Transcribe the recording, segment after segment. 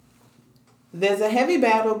There's a heavy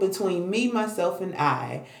battle between me, myself, and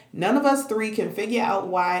I. None of us three can figure out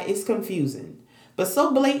why. It's confusing, but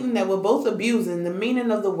so blatant that we're both abusing the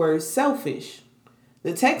meaning of the word selfish.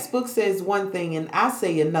 The textbook says one thing and I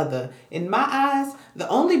say another. In my eyes, the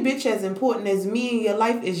only bitch as important as me in your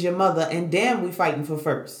life is your mother, and damn, we fighting for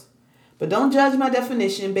first. But don't judge my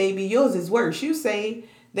definition, baby. Yours is worse. You say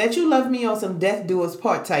that you love me on some death do us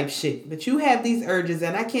part type shit, but you have these urges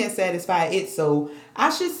and I can't satisfy it, so I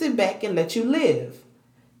should sit back and let you live.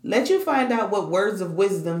 Let you find out what words of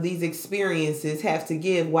wisdom these experiences have to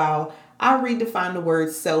give while I redefine the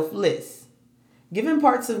word selfless. Giving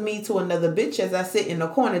parts of me to another bitch as I sit in the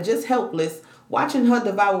corner just helpless, watching her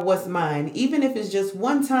devour what's mine, even if it's just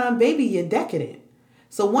one time, baby, you're decadent.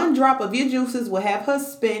 So one drop of your juices will have her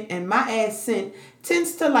spent and my ass sent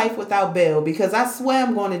tents to life without bail, because I swear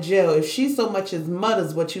I'm going to jail if she so much as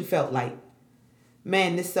mutters what you felt like.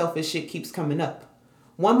 Man, this selfish shit keeps coming up.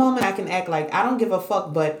 One moment I can act like I don't give a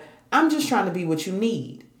fuck, but I'm just trying to be what you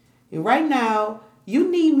need. And right now,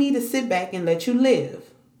 you need me to sit back and let you live.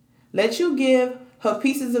 Let you give her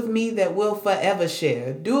pieces of me that we'll forever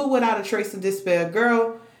share. Do it without a trace of despair.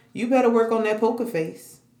 Girl, you better work on that poker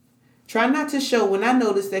face. Try not to show when I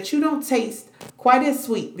notice that you don't taste quite as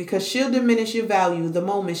sweet, because she'll diminish your value the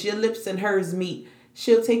moment your lips and hers meet.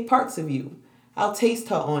 She'll take parts of you. I'll taste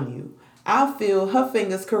her on you. I'll feel her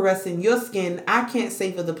fingers caressing your skin. I can't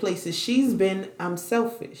savor the places she's been. I'm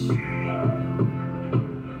selfish.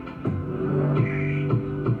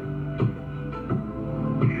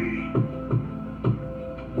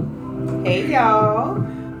 Hey y'all.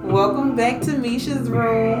 Welcome back to Misha's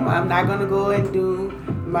Room. I'm not going to go and do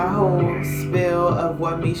my whole spill of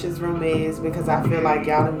what Misha's Room is, because I feel like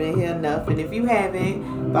y'all have been here enough. And if you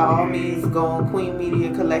haven't, by all means go on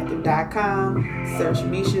queenmediacollective.com, search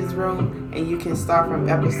Misha's Room, and you can start from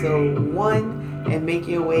episode 1 and make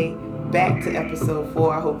your way back to episode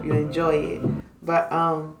 4. I hope you enjoy it. But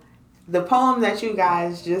the poem that you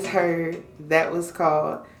guys just heard, that was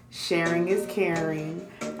called Sharing is Caring.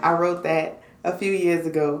 I wrote that a few years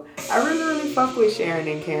ago. I really fuck with sharing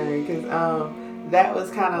and caring, because that was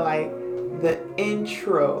kind of like the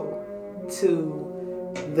intro to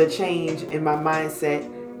the change in my mindset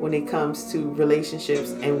when it comes to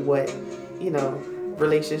relationships and what,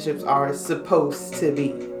 relationships are supposed to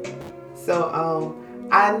be. So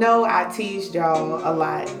I know I teased y'all a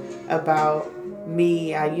lot about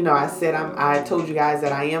me. I told you guys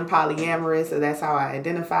that I am polyamorous, so that's how I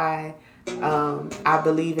identify. I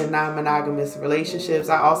believe in non-monogamous relationships.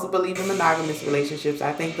 I also believe in monogamous relationships.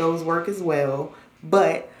 I think those work as well,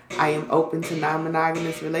 but I am open to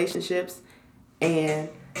non-monogamous relationships. And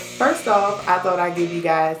first off, I thought I'd give you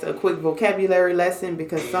guys a quick vocabulary lesson,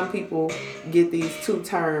 because some people get these two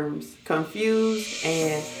terms confused,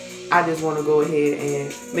 and I just want to go ahead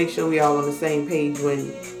and make sure we all on the same page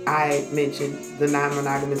when I mention the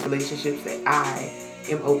non-monogamous relationships that I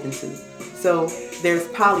am open to. So there's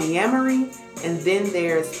polyamory, and then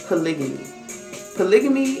there's polygamy.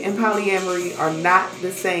 Polygamy and polyamory are not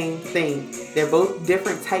the same thing. They're both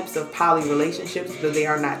different types of poly relationships, but they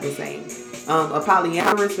are not the same. A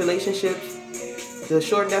polyamorous relationship, the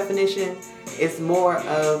short definition, is more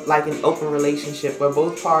of like an open relationship where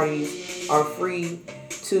both parties are free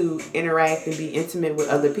to interact and be intimate with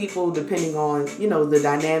other people depending on, the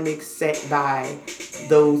dynamics set by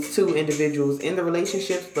those two individuals in the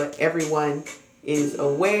relationships, but everyone is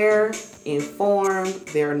aware, informed,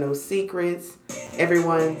 there are no secrets.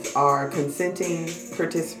 Everyone are consenting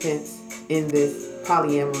participants in this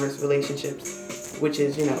polyamorous relationships, which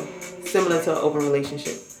is, similar to an open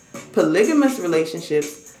relationship. Polygamous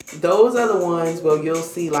relationships, those are the ones where you'll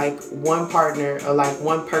see like one partner or like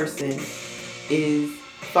one person is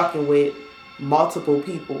fucking with multiple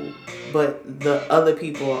people, but the other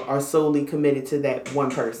people are solely committed to that one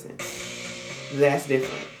person. That's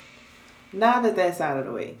different. Now that that's out of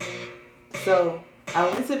the way, so I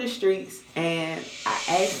went to the streets and I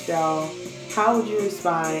asked y'all, how would you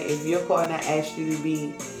respond if your partner asked you to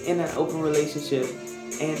be in an open relationship?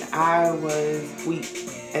 And I was weak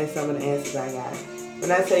at some of the answers I got.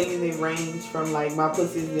 When I tell you, they range from like my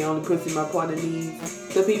pussy is the only pussy my partner needs,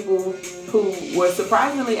 to people who were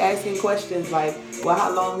surprisingly asking questions like, well,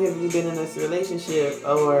 how long have you been in this relationship?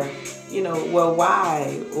 Or, well,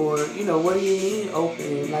 why? Or, what do you mean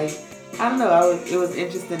open? Like, I don't know. It was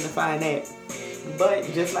interesting to find that. But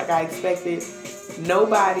just like I expected,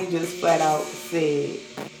 nobody just flat out said,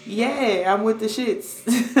 yeah, I'm with the shits.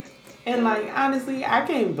 And like, honestly, I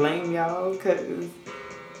can't blame y'all, because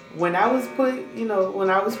when I was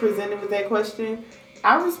presented with that question,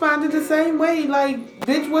 I responded the same way. Like,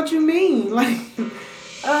 bitch, what you mean? Like,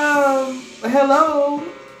 hello?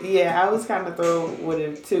 Yeah, I was kind of thrown with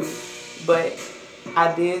it too. But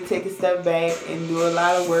I did take a step back and do a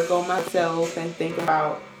lot of work on myself and think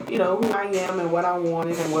about, who I am and what I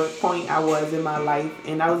wanted and what point I was in my life.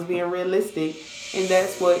 And I was being realistic. And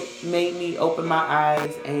that's what made me open my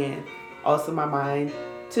eyes and also my mind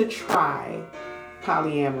to try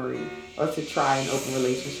polyamory or to try an open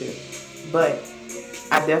relationship. But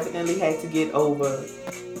I definitely had to get over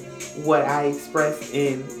what I expressed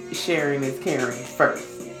in sharing is caring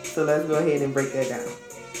first. So let's go ahead and break that down.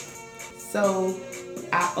 So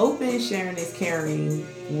I opened sharing is caring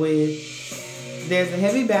with there's a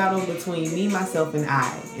heavy battle between me, myself, and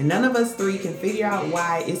I. And none of us three can figure out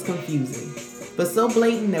why it's confusing. But so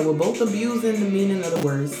blatant that we're both abusing the meaning of the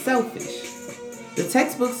word selfish. The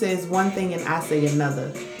textbook says one thing and I say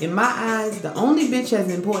another. In my eyes, the only bitch as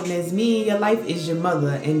important as me in your life is your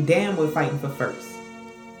mother, and damn, we're fighting for first.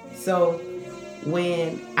 So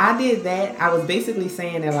when I did that, I was basically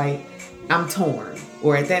saying that like I'm torn,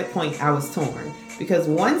 or at that point I was torn, because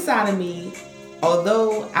one side of me,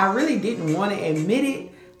 although I really didn't want to admit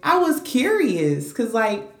it, I was curious because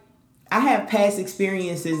like I have past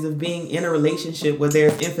experiences of being in a relationship where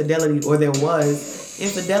there's infidelity or there was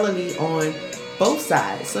infidelity on both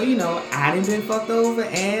sides. So, I done been fucked over,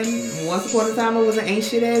 and once upon a time I was an ain't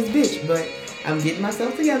shit ass bitch, but I'm getting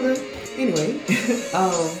myself together. Anyway,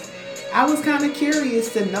 I was kind of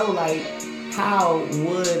curious to know, like, how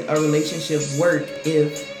would a relationship work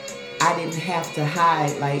if I didn't have to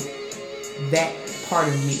hide, like, that part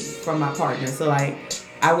of me from my partner. So, like,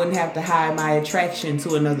 I wouldn't have to hide my attraction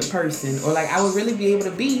to another person, or, like, I would really be able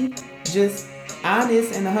to be just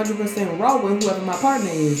honest and 100% raw with whoever my partner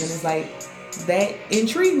is. And it's like, that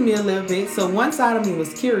intrigued me a little bit. So one side of me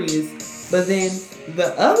was curious, but then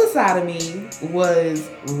the other side of me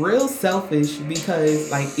was real selfish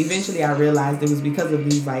because like eventually I realized it was because of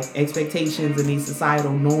these like expectations and these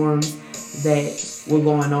societal norms that were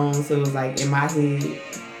going on. So it was like in my head,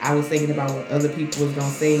 I was thinking about what other people was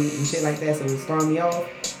gonna say and shit like that. So it was throwing me off.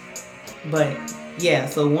 But yeah,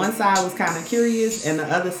 so one side was kind of curious and the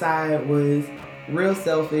other side was real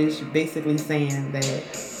selfish, basically saying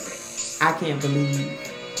that I can't believe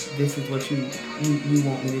this is what you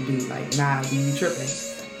want me to do. Like, nah, be you tripping.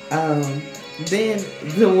 Then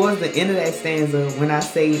towards the end of that stanza, when I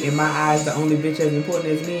say, in my eyes, the only bitch as important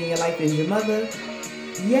as me in your life is your mother.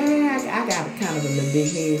 Yeah, I got kind of a little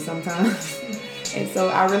big head sometimes. And so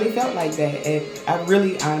I really felt like that. And I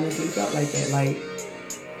really honestly felt like that. Like,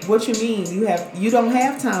 what you mean? You don't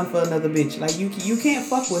have time for another bitch. Like you can't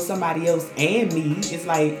fuck with somebody else and me. It's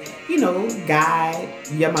like, God,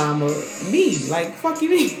 your mama, me. Like, fuck you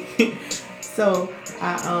mean? So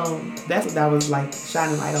that's what I was like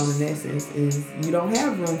shining light on in essence is you don't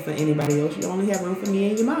have room for anybody else. You only have room for me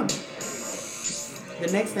and your mama. The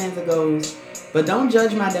next stanza goes, but don't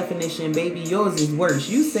judge my definition, baby, yours is worse.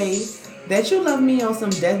 You say that you love me on some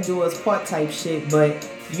death do us part type shit, but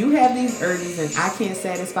you have these urges and I can't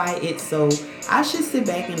satisfy it, so I should sit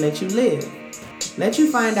back and let you live. Let you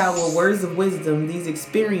find out what words of wisdom these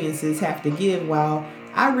experiences have to give while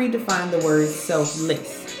I redefine the word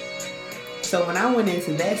selfless. So when I went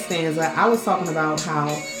into that stanza, I was talking about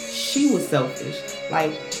how she was selfish.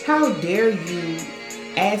 Like, how dare you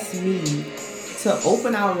ask me to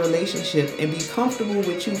open our relationship and be comfortable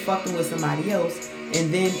with you fucking with somebody else,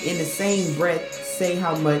 and then in the same breath say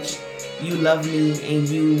how much you love me and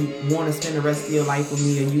you want to spend the rest of your life with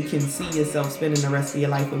me, or you can see yourself spending the rest of your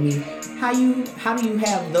life with me. How do you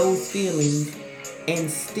have those feelings and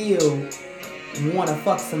still want to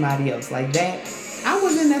fuck somebody else like that? I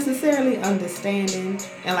wasn't necessarily understanding.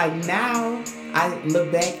 And like now I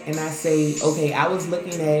look back and I say, okay, I was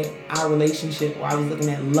looking at our relationship, or I was looking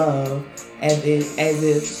at love as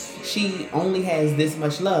if she only has this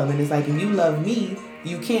much love. And it's like, if you love me,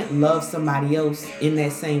 you can't love somebody else in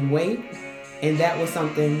that same way. And that was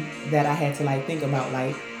something that I had to like think about.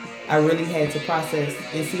 Like, I really had to process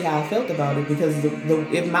and see how I felt about it, because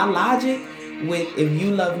if my logic with if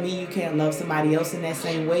you love me, you can't love somebody else in that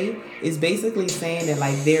same way is basically saying that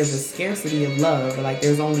like there's a scarcity of love, or like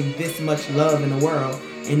there's only this much love in the world,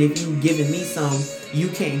 and if you giving me some, you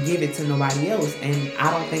can't give it to nobody else. And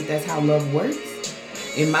I don't think that's how love works.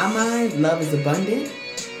 In my mind, love is abundant.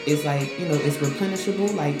 It's like, it's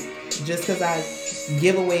replenishable. Like, just because I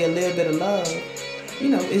give away a little bit of love,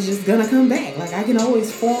 it's just gonna come back. Like, I can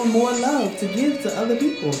always form more love to give to other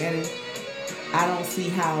people. And I don't see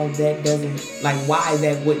how that doesn't, like, why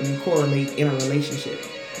that wouldn't correlate in a relationship.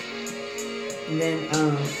 And then,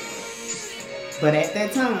 but at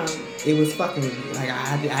that time, it was fucking with me. Like,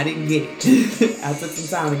 I didn't get it. I took some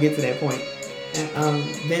time to get to that point.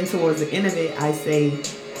 And then towards the end of it, I say,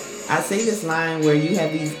 I say this line where you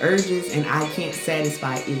have these urges and I can't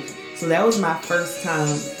satisfy it. So that was my first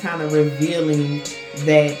time kind of revealing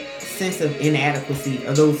that sense of inadequacy,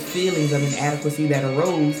 or those feelings of inadequacy that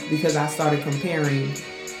arose because I started comparing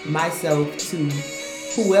myself to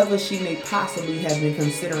whoever she may possibly have been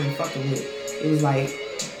considering fucking with. It was like,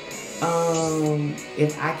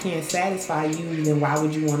 if I can't satisfy you, then why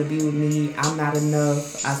would you want to be with me? I'm not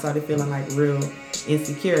enough. I started feeling like real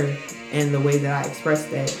insecure, and the way that I expressed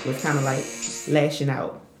that was kind of like lashing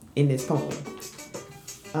out in this poem.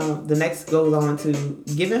 The next goes on to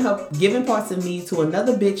giving parts of me to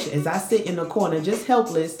another bitch as I sit in the corner just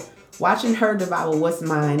helpless, watching her devour what's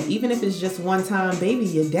mine. Even if it's just one time, baby,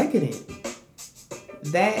 you're decadent.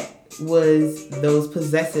 That was those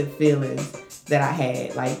possessive feelings that I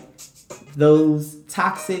had. Like, those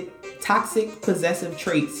toxic possessive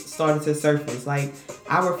traits started to surface. Like,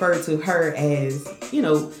 I referred to her as,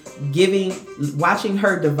 watching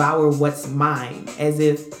her devour what's mine, as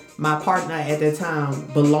if my partner at the time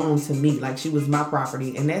belonged to me, like she was my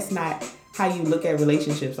property. And that's not how you look at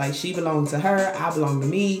relationships. Like, she belonged to her, I belong to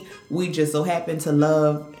me. We just so happen to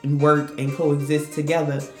love and work and coexist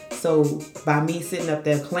together. So by me sitting up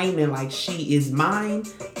there claiming like she is mine,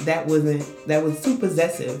 that was too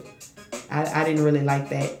possessive. I didn't really like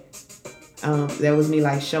that. That was me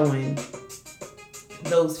like showing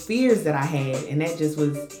those fears that I had, and that just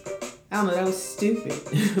was, I don't know, that was stupid.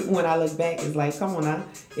 When I look back, it's like, come on now.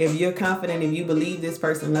 If you're confident, if you believe this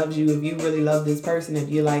person loves you, if you really love this person, if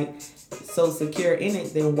you're like so secure in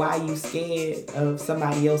it, then why are you scared of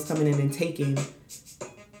somebody else coming in and taking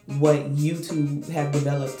what you two have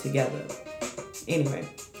developed together? Anyway,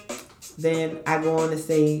 then I go on to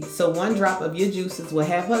say, so one drop of your juices will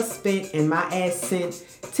have her spent and my ass sent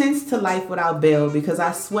tends to life without bail, because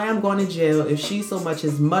I swear I'm going to jail if she so much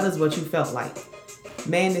as mutters what you felt like.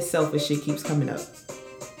 Man, this selfish shit keeps coming up.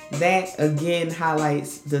 That again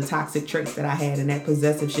highlights the toxic traits that I had and that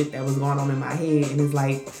possessive shit that was going on in my head. And it's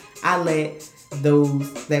like, I let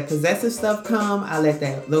that possessive stuff come. I let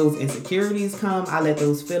those insecurities come. I let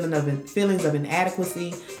those feelings of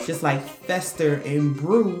inadequacy just like fester and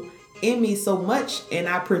brew in me so much. And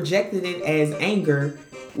I projected it as anger,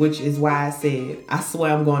 which is why I said, I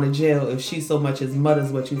swear I'm going to jail if she so much as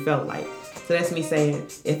mutters what you felt like. So that's me saying,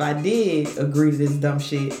 if I did agree to this dumb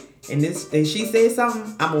shit and she said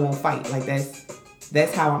something, I'm gonna fight. Like,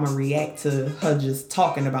 that's how I'm gonna react to her just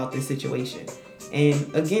talking about this situation.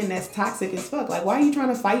 And again, that's toxic as fuck. Like, why are you trying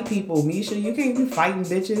to fight people, Misha? You can't be fighting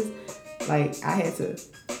bitches. Like, I had to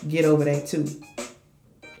get over that too.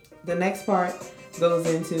 The next part goes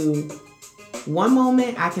into, one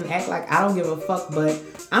moment I can act like I don't give a fuck, but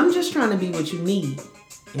I'm just trying to be what you need.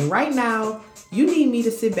 And right now, you need me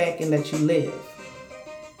to sit back and let you live.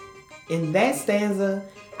 In that stanza,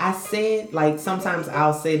 I said, like, sometimes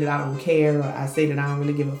I'll say that I don't care, or I say that I don't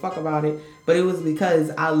really give a fuck about it. But it was because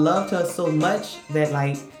I loved her so much that,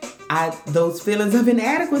 like, those feelings of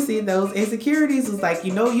inadequacy, those insecurities was like,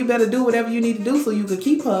 you better do whatever you need to do so you could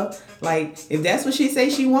keep her. Like, if that's what she say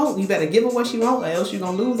she won't, you better give her what she won't, or else you're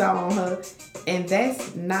going to lose out on her. And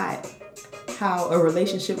that's not how a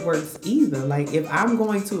relationship works either. Like, if I'm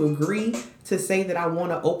going to agree to say that I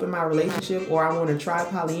want to open my relationship, or I want to try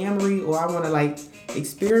polyamory, or I want to like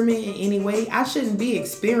experiment in any way, I shouldn't be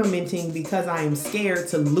experimenting because I am scared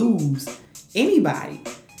to lose anybody.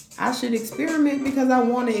 I should experiment because I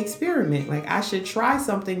want to experiment. Like, I should try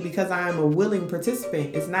something because I am a willing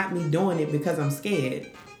participant. It's not me doing it because I'm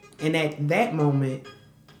scared. And at that moment,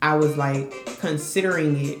 I was like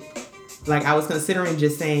considering it. Like, I was considering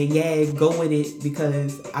just saying, yeah, go with it,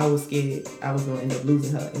 because I was scared I was going to end up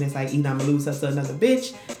losing her. And it's like, either I'm going to lose her to another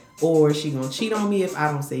bitch, or she going to cheat on me if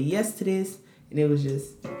I don't say yes to this. And it was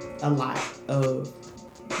just a lot of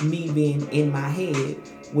me being in my head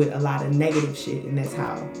with a lot of negative shit. And that's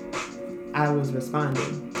how I was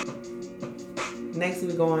responding. Next,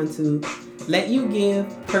 we go on to, let you give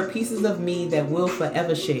her pieces of me that will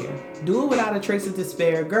forever share. Do it without a trace of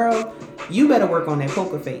despair. Girl, you better work on that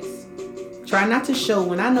poker face. Try not to show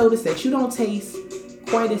when I notice that you don't taste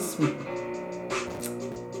quite as sweet.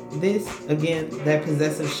 This, again, that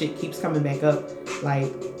possessive shit keeps coming back up.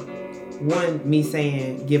 Like, one, me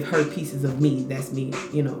saying, give her pieces of me. That's me,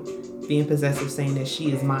 being possessive, saying that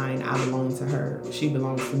she is mine, I belong to her, she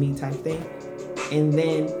belongs to me type thing. And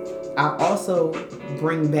then I also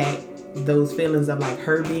bring back those feelings of like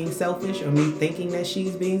her being selfish, or me thinking that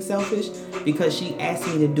she's being selfish, because she asked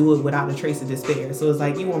me to do it without a trace of despair. So it's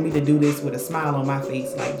like, you want me to do this with a smile on my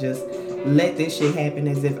face, like just let this shit happen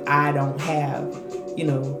as if I don't have,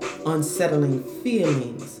 unsettling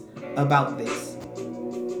feelings about this.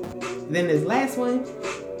 Then this last one,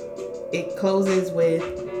 it closes with,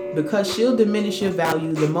 Because she'll diminish your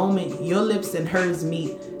value the moment your lips and hers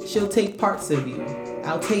meet. She'll take parts of you.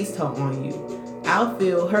 I'll taste her on you. I'll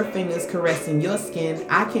feel her fingers caressing your skin.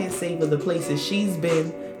 I can't savor the places she's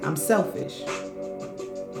been. I'm selfish.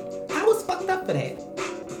 I was fucked up for that.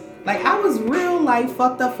 Like, I was real life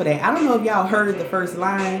fucked up for that. I don't know if y'all heard the first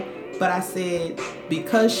line, but I said,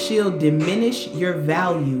 because she'll diminish your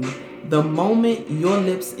value the moment your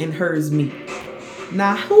lips and hers meet.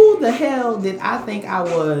 Now, who the hell did I think I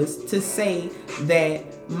was to say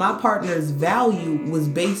that my partner's value was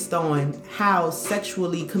based on how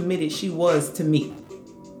sexually committed she was to me,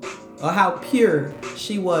 or how pure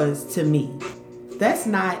she was to me? That's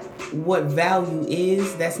not what value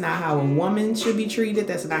is. That's not how a woman should be treated.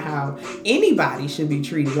 That's not how anybody should be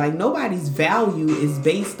treated. Like, nobody's value is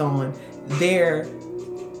based on their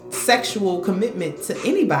sexual commitment to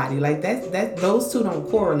anybody. Like, that those two don't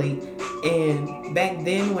correlate. And back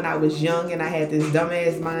then, when I was young and I had this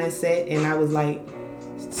dumbass mindset, and I was like,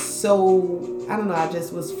 so I don't know, I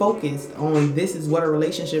just was focused on this is what a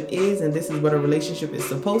relationship is and this is what a relationship is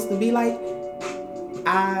supposed to be like,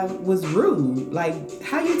 I was rude. Like,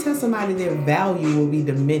 how you tell somebody their value will be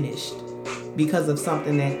diminished because of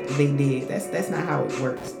something that they did? That's not how it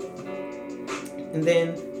works. And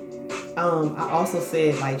then I also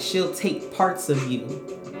said, like, she'll take parts of you.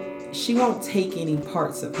 She won't take any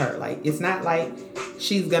parts of her. Like, it's not like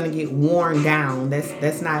she's gonna get worn down.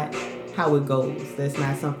 That's not how it goes. That's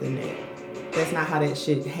not how that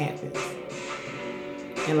shit happens.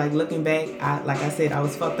 And like, looking back, like I said, I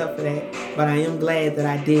was fucked up for that. But I am glad that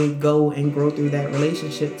I did go and grow through that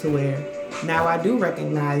relationship to where now I do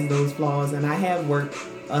recognize those flaws, and I have worked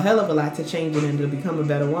a hell of a lot to change it and to become a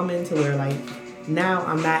better woman, to where, like, now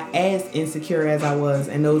I'm not as insecure as I was,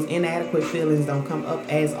 and those inadequate feelings don't come up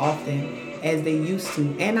as often as they used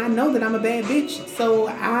to. And I know that I'm a bad bitch, so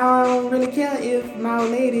I don't really care if my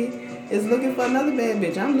old lady is looking for another bad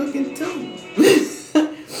bitch. I'm looking too.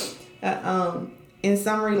 In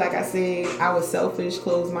summary, like I said, I was selfish,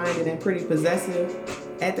 closed-minded, and pretty possessive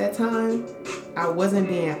at that time. I wasn't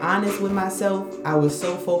being honest with myself. I was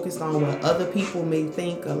so focused on what other people may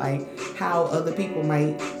think, or like how other people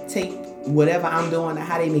might take whatever I'm doing, or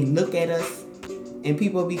how they may look at us. And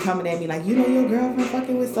people be coming at me like, you know, your girlfriend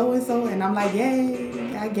fucking with so-and-so. And I'm like,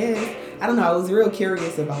 yay, I guess. I don't know. I was real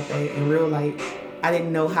curious about that, and real, like, I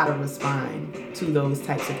didn't know how to respond to those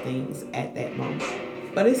types of things at that moment.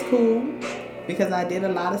 But it's cool, because I did a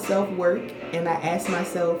lot of self-work, and I asked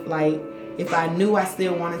myself, like, if I knew I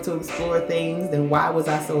still wanted to explore things, then why was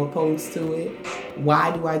I so opposed to it?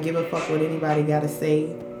 Why do I give a fuck what anybody gotta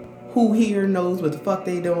say? Who here knows what the fuck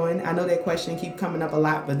they doing? I know that question keep coming up a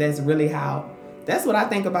lot, but that's what I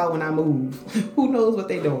think about when I move. Who knows what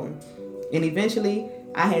they doing? And eventually,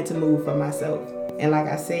 I had to move for myself. And like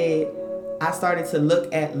I said, I started to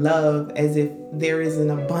look at love as if there is an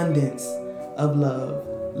abundance of love.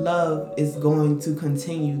 Love is going to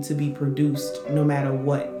continue to be produced no matter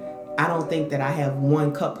what. I don't think that I have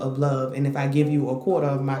one cup of love, and if I give you a quarter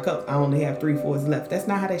of my cup, I only have 3/4 left. That's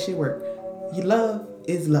not how that shit works. Your love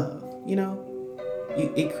is love, you know?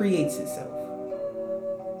 It creates itself.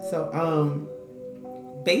 So,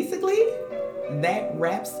 basically, that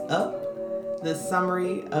wraps up the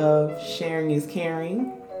summary of Sharing is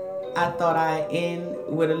Caring. I thought I'd end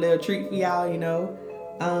with a little treat for y'all, you know?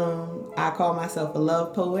 I call myself a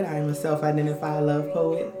love poet. I am a self-identified love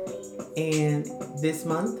poet. And this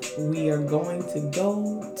month, we are going to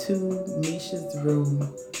go to Misha's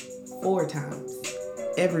room 4 times.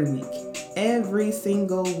 Every week. Every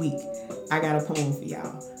single week. I got a poem for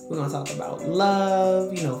y'all. We're going to talk about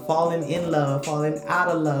love, you know, falling in love, falling out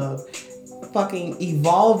of love, fucking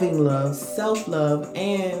evolving love, self-love,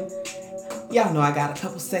 and y'all know I got a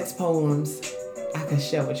couple sex poems I can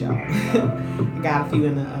share with y'all. I got a few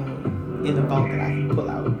in the vault that I can pull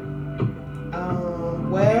out.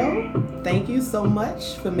 Well, thank you so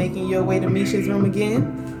much for making your way to Misha's room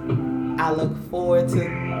again. I look forward to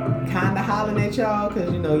kind of hollering at y'all,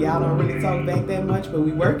 because, you know, y'all don't really talk back that much, but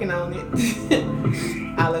we working on it.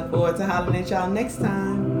 I look forward to hollering at y'all next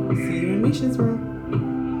time. See you in Misha's room.